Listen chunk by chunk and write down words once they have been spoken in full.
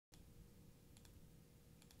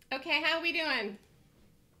Okay, how are we doing?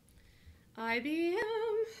 IBM.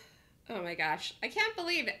 Oh my gosh. I can't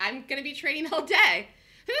believe it. I'm going to be trading all day.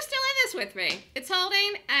 Who's still in this with me? It's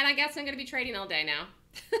holding, and I guess I'm going to be trading all day now.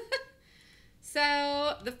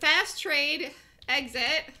 So, the fast trade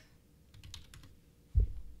exit,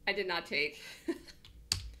 I did not take.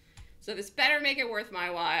 So this better make it worth my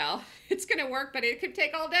while. It's going to work, but it could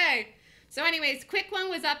take all day. So anyways, quick one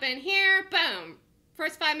was up in here. Boom.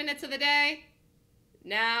 First 5 minutes of the day.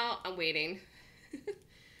 Now I'm waiting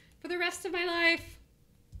for the rest of my life.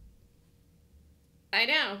 I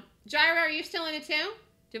know. Gyro, are you still in it too?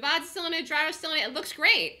 Javad's still in it. Gyro's still in it. It looks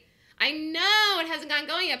great. I know it hasn't gotten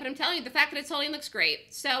going yet, but I'm telling you, the fact that it's holding looks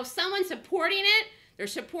great. So someone's supporting it. They're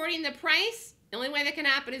supporting the price. The only way that can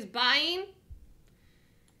happen is buying.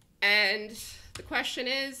 And the question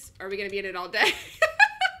is, are we going to be in it all day?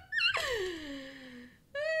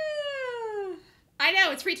 I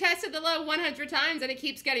know, it's retested the low 100 times and it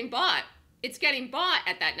keeps getting bought. It's getting bought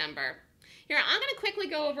at that number. Here, I'm going to quickly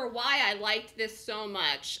go over why I liked this so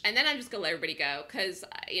much. And then I'm just going to let everybody go because,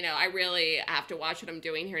 you know, I really have to watch what I'm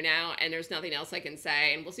doing here now. And there's nothing else I can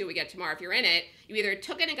say. And we'll see what we get tomorrow. If you're in it, you either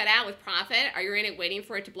took it and got out with profit or you're in it waiting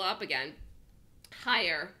for it to blow up again.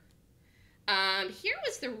 Higher. Here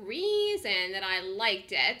was the reason that I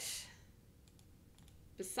liked it,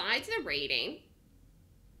 besides the rating.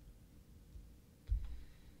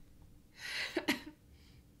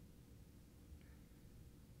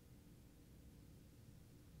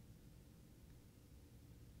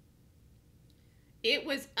 It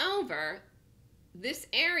was over this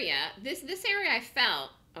area, this area I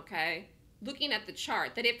felt, okay, looking at the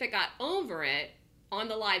chart, that if it got over it on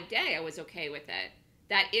the live day, I was okay with it.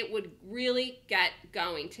 That it would really get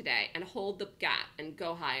going today and hold the gap and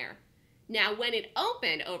go higher. Now, when it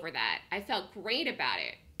opened over that, I felt great about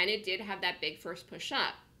it, and it did have that big first push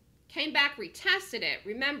up. Came back, retested it.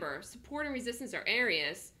 Remember, support and resistance are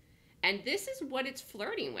areas, and this is what it's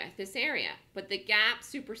flirting with, this area. But the gap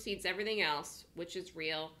supersedes everything else, which is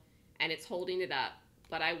real, and it's holding it up.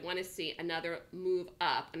 But I want to see another move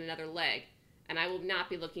up and another leg, and I will not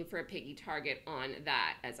be looking for a piggy target on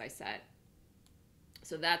that, as I said.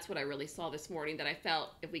 So that's what I really saw this morning, that I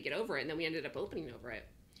felt if we get over it, and then we ended up opening over it.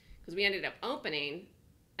 Because we ended up opening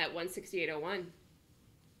at 168.01.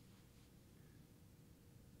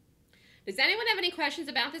 Does anyone have any questions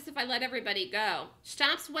about this if I let everybody go?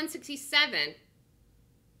 Stops 167.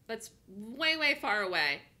 That's way, way far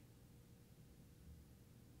away.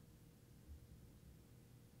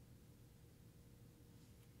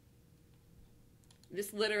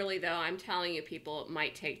 This literally, though, I'm telling you, people, it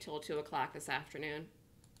might take till 2 o'clock this afternoon.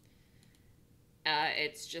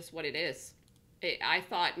 It's just what it is. I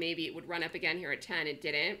thought maybe it would run up again here at 10. It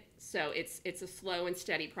didn't. So it's a slow and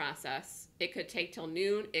steady process. It could take till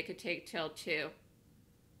noon. It could take till 2.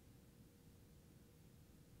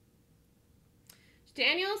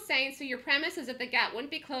 Daniel's saying, so your premise is that the gap wouldn't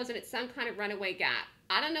be closed and it's some kind of runaway gap.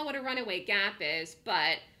 I don't know what a runaway gap is,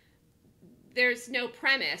 but there's no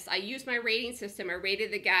premise. I use my rating system. I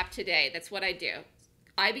rated the gap today. That's what I do.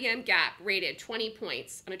 IBM gap rated 20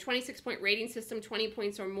 points. On a 26-point rating system, 20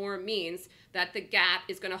 points or more means that the gap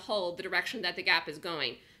is going to hold the direction that the gap is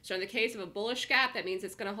going. So in the case of a bullish gap, that means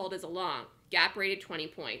it's going to hold as a long. Gap rated 20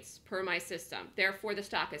 points per my system. Therefore, the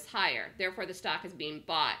stock is higher. Therefore, the stock is being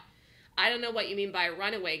bought. I don't know what you mean by a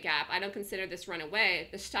runaway gap. I don't consider this runaway.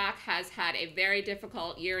 The stock has had a very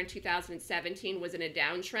difficult year in 2017, was in a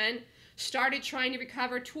downtrend. Started trying to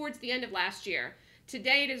recover towards the end of last year.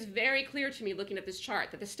 Today, it is very clear to me, looking at this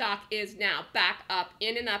chart, that the stock is now back up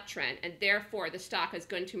in an uptrend, and therefore the stock is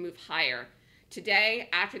going to move higher today,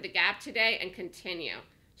 after the gap today, and continue.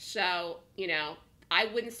 So, you know, I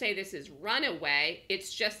wouldn't say this is runaway.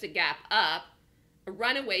 It's just a gap up. A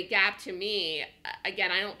runaway gap to me,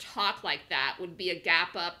 again, I don't talk like that, would be a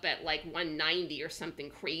gap up at like 190 or something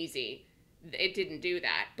crazy. It didn't do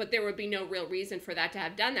that. But there would be no real reason for that to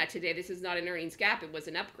have done that today. This is not an earnings gap. It was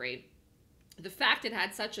an upgrade. The fact it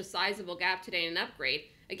had such a sizable gap today in an upgrade,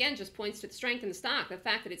 again, just points to the strength in the stock, the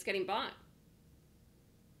fact that it's getting bought.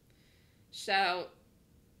 So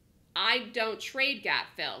I don't trade gap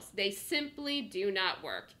fills. They simply do not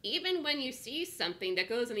work. Even when you see something that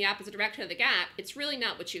goes in the opposite direction of the gap, it's really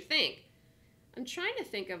not what you think. I'm trying to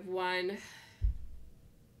think of one.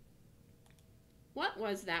 What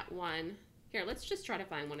was that one? Here, let's just try to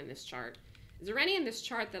find one in this chart. Is there any in this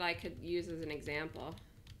chart that I could use as an example?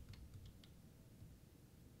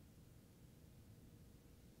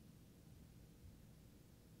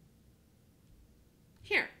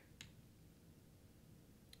 Here.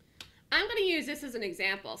 I'm going to use this as an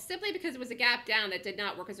example, simply because it was a gap down that did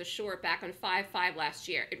not work as a short back on 5.5 last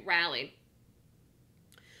year. It rallied.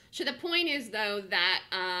 So the point is, though, that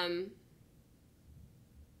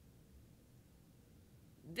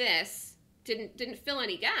this didn't fill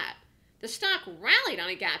any gap. The stock rallied on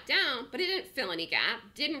a gap down, but it didn't fill any gap.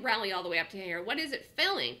 Didn't rally all the way up to here. What is it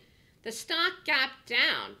filling? The stock gapped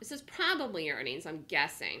down. This is probably earnings, I'm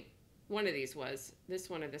guessing. One of these was this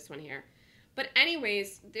one or this one here. But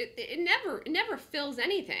anyways, it never fills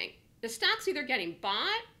anything. The stock's either getting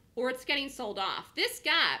bought or it's getting sold off. This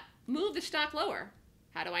gap moved the stock lower.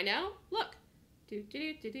 How do I know? Look. And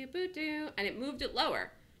it moved it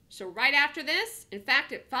lower. So right after this, in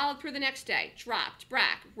fact, it followed through the next day. Dropped,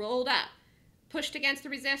 back, rolled up, pushed against the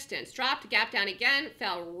resistance, dropped, gap down again,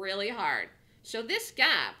 fell really hard. So this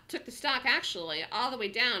gap took the stock actually all the way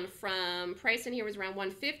down from, price in here was around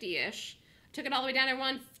 150-ish, took it all the way down to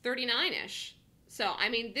 139-ish. So, I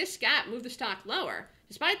mean, this gap moved the stock lower,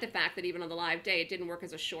 despite the fact that even on the live day, it didn't work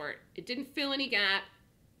as a short. It didn't fill any gap.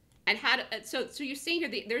 And so you see here,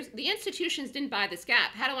 the institutions didn't buy this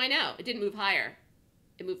gap. How do I know? It didn't move higher.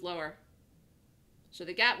 It moved lower. So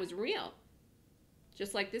the gap was real.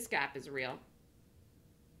 Just like this gap is real.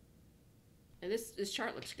 And this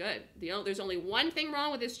chart looks good. There's only one thing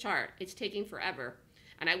wrong with this chart. It's taking forever.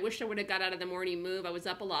 And I wish I would have got out of the morning move. I was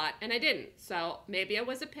up a lot, and I didn't. So maybe I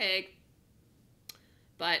was a pig,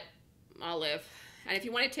 but I'll live. And if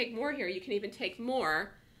you want to take more here, you can even take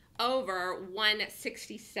more over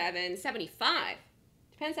 167.75.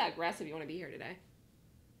 Depends how aggressive you want to be here today.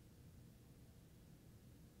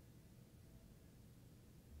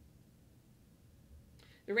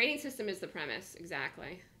 The rating system is the premise,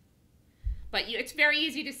 exactly. But it's very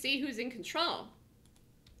easy to see who's in control.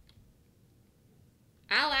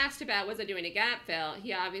 Al asked about, was I doing a gap fill?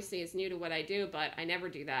 He obviously is new to what I do, but I never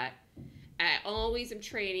do that. I always am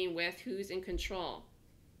trading with who's in control.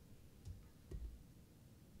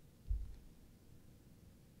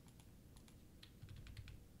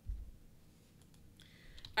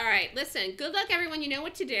 All right, listen, good luck, everyone. You know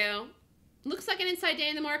what to do. Looks like an inside day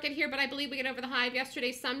in the market here, but I believe we get over the high of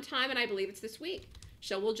yesterday sometime, and I believe it's this week.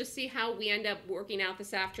 So we'll just see how we end up working out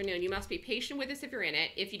this afternoon. You must be patient with us if you're in it.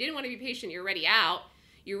 If you didn't want to be patient, you're already out.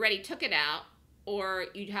 You already took it out, or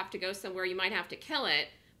you'd have to go somewhere. You might have to kill it.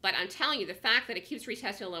 But I'm telling you, the fact that it keeps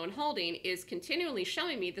retesting a low and holding is continually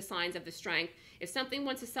showing me the signs of the strength. If something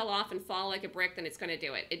wants to sell off and fall like a brick, then it's going to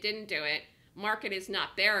do it. It didn't do it. Market is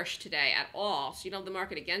not bearish today at all, so you don't have the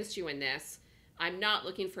market against you in this. I'm not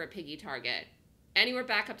looking for a piggy target. Anywhere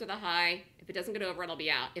back up to the high. If it doesn't get over, it'll be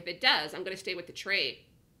out. If it does, I'm going to stay with the trade.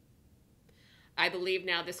 I believe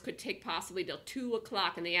now this could take possibly till 2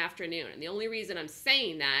 o'clock in the afternoon. And the only reason I'm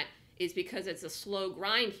saying that is because it's a slow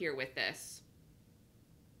grind here with this.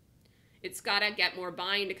 It's got to get more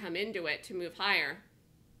buying to come into it to move higher.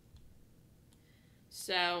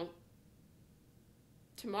 So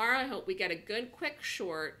tomorrow I hope we get a good quick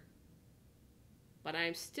short. But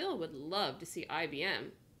I still would love to see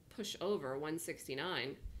IBM push over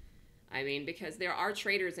 169. I mean, because there are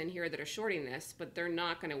traders in here that are shorting this, but they're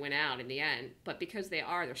not going to win out in the end. But because they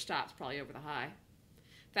are, their stop's probably over the high.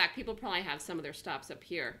 In fact, people probably have some of their stops up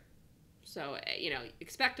here. So, you know,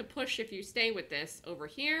 expect a push if you stay with this over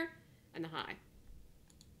here and the high.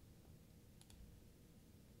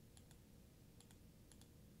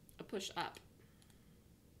 A push up.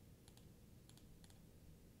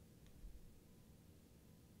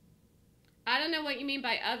 I don't know what you mean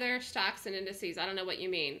by other stocks and indices. I don't know what you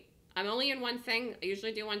mean. I'm only in one thing. I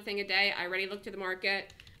usually do one thing a day. I already looked at the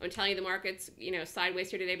market. I'm telling you the market's, you know, sideways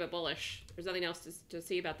here today, but bullish. There's nothing else to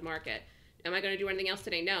see about the market. Am I going to do anything else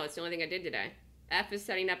today? No, it's the only thing I did today. F is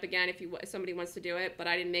setting up again if somebody wants to do it, but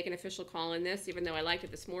I didn't make an official call in this, even though I liked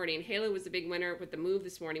it this morning. Halo was the big winner with the move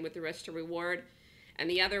this morning with the risk to reward. And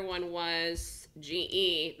the other one was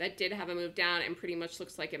GE. That did have a move down and pretty much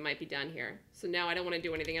looks like it might be done here. So now I don't want to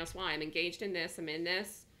do anything else. Why? I'm engaged in this. I'm in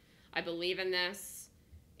this. I believe in this.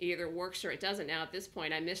 It either works or it doesn't. Now at this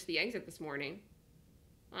point, I missed the exit this morning.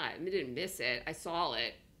 I didn't miss it. I saw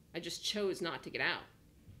it. I just chose not to get out.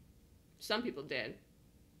 Some people did.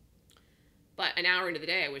 But an hour into the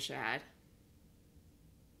day, I wish I had.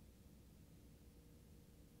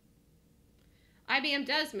 IBM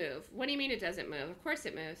does move. What do you mean it doesn't move? Of course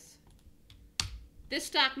it moves. This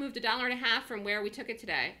stock moved $1.50 from where we took it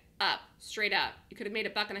today. Up. Straight up. You could have made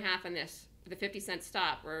 $1.50 on this with a 50-cent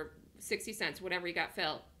stop or 60 cents, whatever you got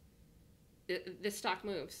filled. This stock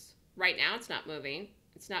moves. Right now it's not moving.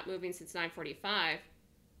 It's not moving since 9:45,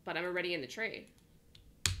 but I'm already in the trade.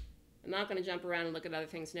 I'm not going to jump around and look at other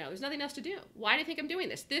things. No, there's nothing else to do. Why do you think I'm doing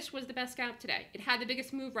this? This was the best scalp today. It had the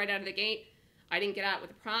biggest move right out of the gate. I didn't get out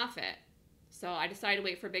with a profit. So I decided to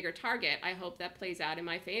wait for a bigger target. I hope that plays out in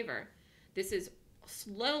my favor. This is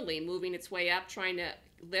slowly moving its way up, trying to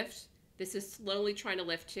lift. This is slowly trying to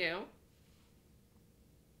lift too.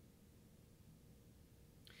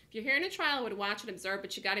 If you're here in a trial, I would watch and observe,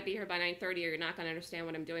 but you got to be here by 9:30 or you're not going to understand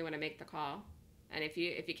what I'm doing when I make the call. And if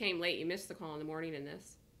you came late, you missed the call in the morning in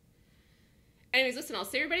this. Anyways, listen, I'll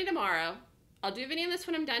see everybody tomorrow. I'll do a video on this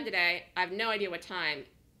when I'm done today. I have no idea what time.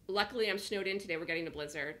 Luckily, I'm snowed in today. We're getting a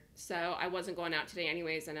blizzard. So I wasn't going out today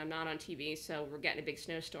anyways, and I'm not on TV, so we're getting a big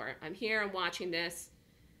snowstorm. I'm here. I'm watching this.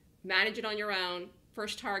 Manage it on your own.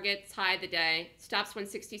 First target's high of the day. Stops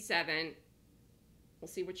 167. We'll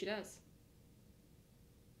see what she does.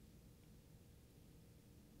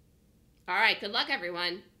 All right. Good luck,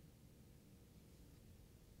 everyone.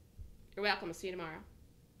 You're welcome. I'll see you tomorrow.